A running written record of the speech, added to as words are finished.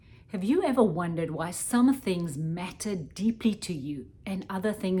Have you ever wondered why some things matter deeply to you and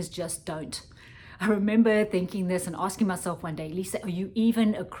other things just don't? I remember thinking this and asking myself one day, Lisa, are you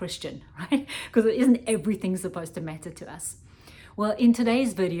even a Christian, right? Because isn't everything supposed to matter to us? Well, in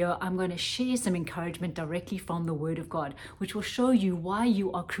today's video, I'm going to share some encouragement directly from the Word of God, which will show you why you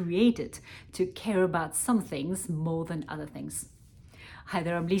are created to care about some things more than other things. Hi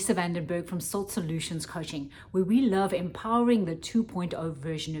there, I'm Lisa Vandenberg from Salt Solutions Coaching, where we love empowering the 2.0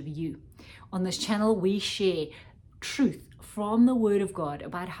 version of you. On this channel, we share truth from the Word of God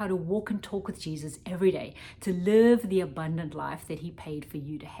about how to walk and talk with Jesus every day to live the abundant life that He paid for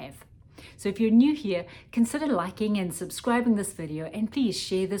you to have. So if you're new here, consider liking and subscribing this video, and please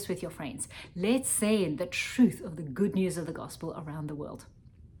share this with your friends. Let's say the truth of the good news of the gospel around the world.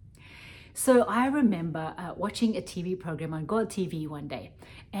 So I remember watching a TV program on God TV one day,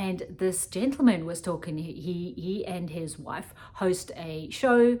 and this gentleman was talking. He and his wife host a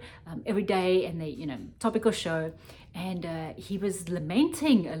show every day, and topical show, and he was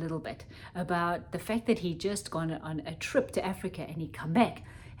lamenting a little bit about the fact that he'd just gone on a trip to Africa and he'd come back,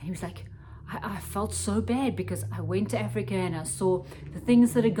 and he was like, I felt so bad because I went to Africa and I saw the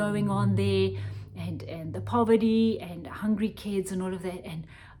things that are going on there, and the poverty and hungry kids and all of that, and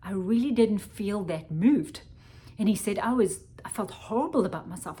I really didn't feel that moved. And he said, I felt horrible about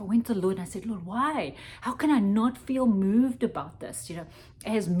myself. I went to the Lord and I said, Lord, why? How can I not feel moved about this?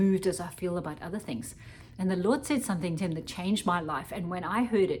 As moved as I feel about other things. And the Lord said something to him that changed my life. And when I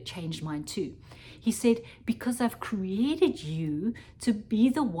heard it, changed mine too. He said, because I've created you to be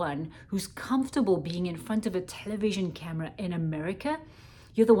the one who's comfortable being in front of a television camera in America.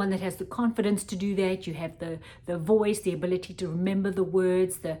 You're the one that has the confidence to do that. You have the voice, the ability to remember the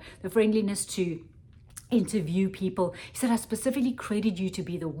words, the friendliness to interview people. He said, I specifically created you to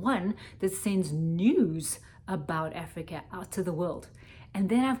be the one that sends news about Africa out to the world. And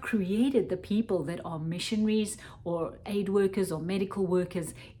then I've created the people that are missionaries or aid workers or medical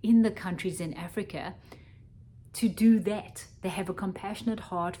workers in the countries in Africa to do that. They have a compassionate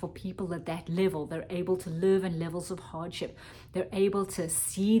heart for people at that level. They're able to live in levels of hardship. They're able to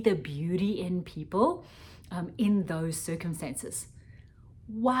see the beauty in people in those circumstances.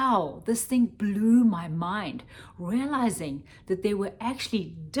 Wow, this thing blew my mind, realizing that there were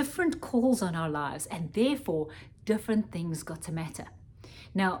actually different calls on our lives, and therefore different things got to matter.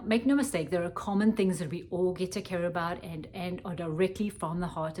 Now, make no mistake, there are common things that we all get to care about and are directly from the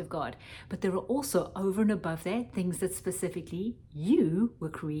heart of God. But there are also, over and above that, things that specifically you were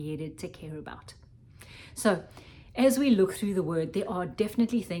created to care about. So, as we look through the Word, there are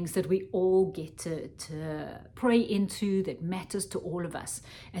definitely things that we all get to pray into that matters to all of us.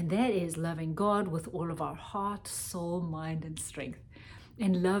 And that is loving God with all of our heart, soul, mind, and strength.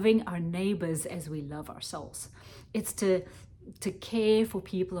 And loving our neighbors as we love ourselves. It's to care for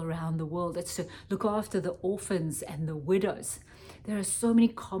people around the world. It's to look after the orphans and the widows. There are so many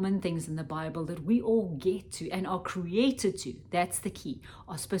common things in the Bible that we all get to and are created to. That's the key.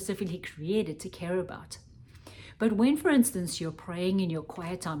 Are specifically created to care about. But when, for instance, you're praying in your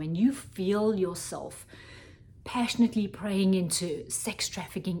quiet time and you feel yourself passionately praying into sex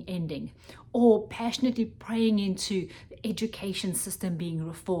trafficking ending, or passionately praying into the education system being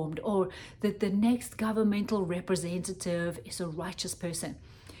reformed, or that the next governmental representative is a righteous person,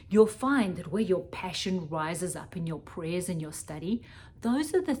 you'll find that where your passion rises up in your prayers and your study,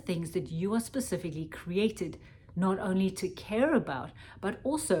 those are the things that you are specifically created not only to care about, but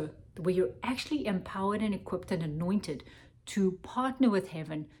also where you're actually empowered and equipped and anointed to partner with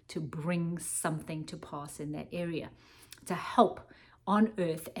heaven to bring something to pass in that area, to help on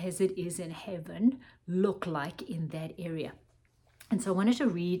earth as it is in heaven look like in that area. And so I wanted to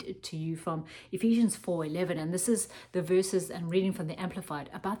read to you from Ephesians 4:11, and this is the verses I'm reading from the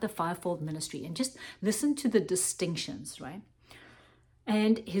Amplified about the fivefold ministry, and just listen to the distinctions, right?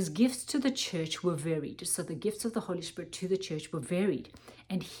 And his gifts to the church were varied. So the gifts of the Holy Spirit to the church were varied.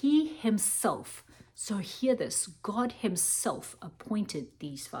 And he himself, so hear this, God himself appointed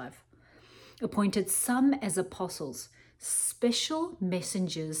these five. Appointed some as apostles, special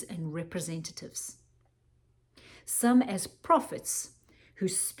messengers and representatives. Some as prophets who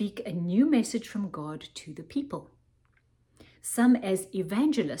speak a new message from God to the people. Some as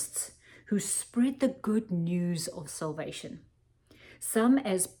evangelists who spread the good news of salvation. Some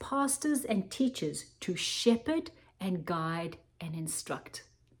as pastors and teachers to shepherd and guide and instruct.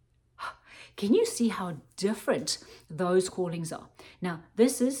 Can you see how different those callings are? Now,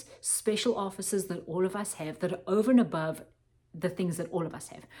 this is special offices that all of us have that are over and above the things that all of us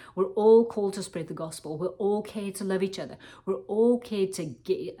have. We're all called to spread the gospel. We're all called to love each other. We're all called to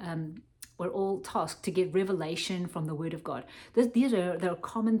we're all tasked to get revelation from the Word of God. There are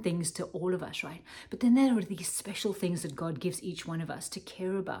common things to all of us, right? But then there are these special things that God gives each one of us to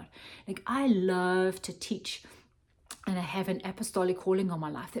care about. Like, I love to teach, and I have an apostolic calling on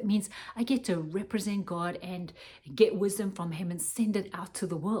my life. That means I get to represent God and get wisdom from Him and send it out to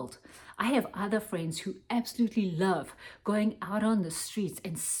the world. I have other friends who absolutely love going out on the streets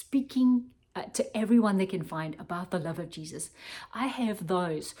and speaking to everyone they can find about the love of Jesus. I have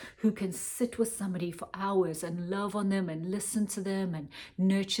those who can sit with somebody for hours and love on them and listen to them and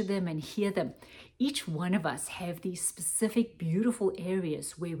nurture them and hear them. Each one of us have these specific, beautiful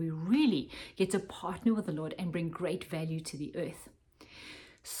areas where we really get to partner with the Lord and bring great value to the earth.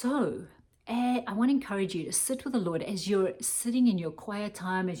 So, I want to encourage you to sit with the Lord as you're sitting in your quiet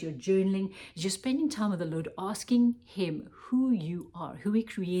time, as you're journaling, as you're spending time with the Lord, asking Him who you are, who He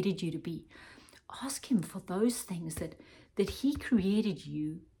created you to be. Ask Him for those things that He created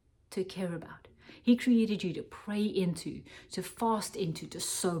you to care about. He created you to pray into, to fast into, to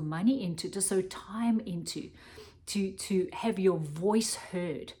sow money into, to sow time into, to have your voice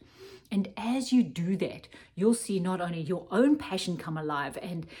heard. And as you do that, you'll see not only your own passion come alive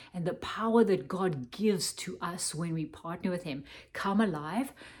and the power that God gives to us when we partner with Him come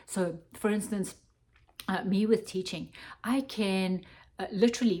alive. So, for instance, me with teaching, I can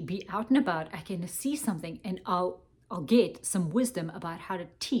literally be out and about. I can see something and I'll get some wisdom about how to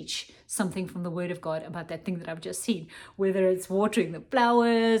teach something from the Word of God about that thing that I've just seen, whether it's watering the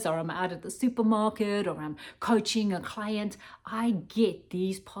flowers or I'm out at the supermarket or I'm coaching a client. I get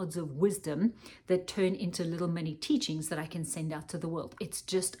these pods of wisdom that turn into little mini teachings that I can send out to the world. It's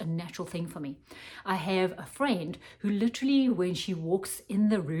just a natural thing for me. I have a friend who literally, when she walks in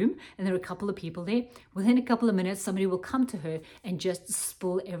the room and there are a couple of people there, within a couple of minutes, somebody will come to her and just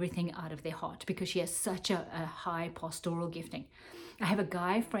spill everything out of their heart because she has such a high pastoral gifting. I have a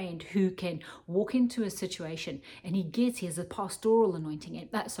guy friend who can walk into a situation and he has a pastoral anointing,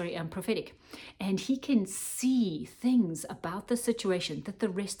 prophetic, and he can see things about the situation that the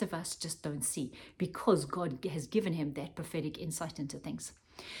rest of us just don't see because God has given him that prophetic insight into things.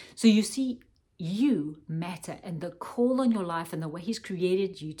 So you see, you matter, and the call on your life and the way He's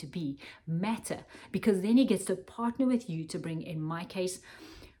created you to be matter, because then He gets to partner with you to bring, in my case,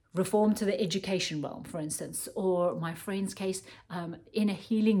 reform to the education realm, for instance, or my friend's case, in a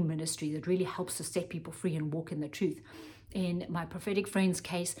healing ministry that really helps to set people free and walk in the truth. In my prophetic friend's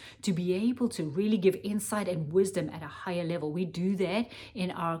case, to be able to really give insight and wisdom at a higher level. We do that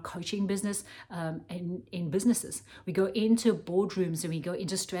in our coaching business and in businesses. We go into boardrooms and we go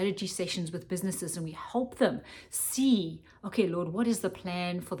into strategy sessions with businesses and we help them see, okay, Lord, what is the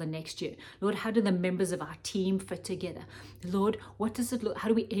plan for the next year? Lord, how do the members of our team fit together? Lord, what does it look? How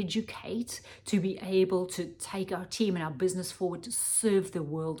do we educate to be able to take our team and our business forward to serve the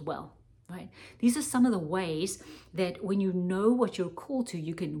world well? Right? These are some of the ways that when you know what you're called to,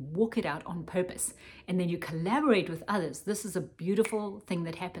 you can walk it out on purpose. And then you collaborate with others. This is a beautiful thing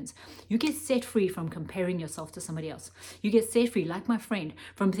that happens. You get set free from comparing yourself to somebody else. You get set free, like my friend,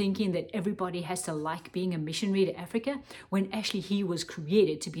 from thinking that everybody has to like being a missionary to Africa, when actually he was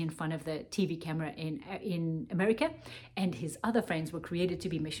created to be in front of the TV camera in America, and his other friends were created to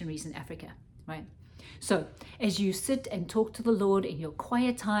be missionaries in Africa, right? So as you sit and talk to the Lord in your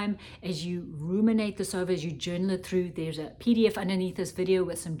quiet time, as you ruminate this over, as you journal it through, there's a PDF underneath this video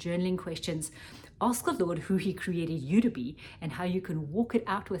with some journaling questions. Ask the Lord who He created you to be and how you can walk it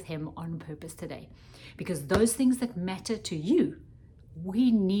out with Him on purpose today. Because those things that matter to you,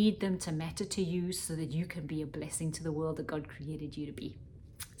 we need them to matter to you so that you can be a blessing to the world that God created you to be.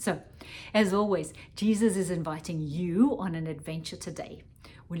 So, as always, Jesus is inviting you on an adventure today.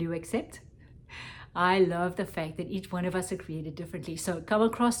 Will you accept? I love the fact that each one of us are created differently. So come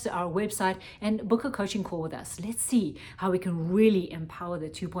across to our website and book a coaching call with us. Let's see how we can really empower the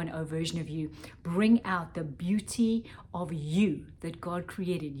 2.0 version of you, bring out the beauty of you that God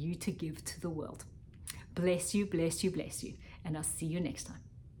created you to give to the world. Bless you, bless you, bless you. And I'll see you next time.